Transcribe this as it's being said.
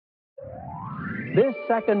This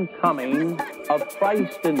second coming of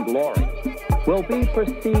Christ in glory will be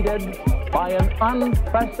preceded by an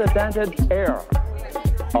unprecedented era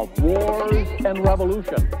of wars and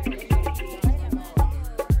revolution,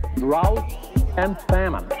 drought and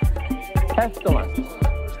famine, pestilence,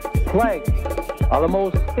 plagues of the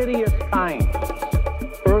most hideous kinds,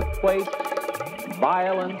 earthquakes,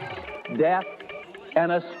 violence, death,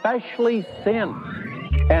 and especially sin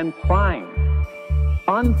and crime,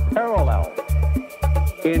 unparalleled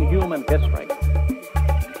in human history.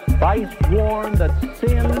 Christ warned that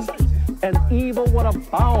sin and evil would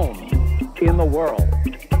abound in the world,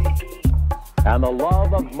 and the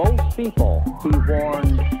love of most people, he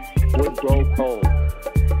warned, would grow cold.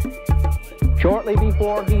 Shortly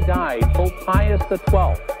before he died, Pope Pius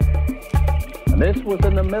XII, and this was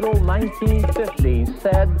in the middle 1950s,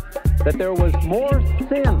 said that there was more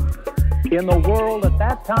sin in the world at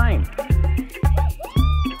that time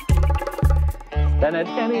than at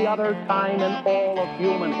any other time in all of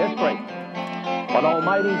human history. But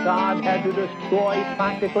Almighty God had to destroy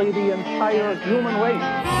practically the entire human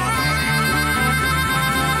race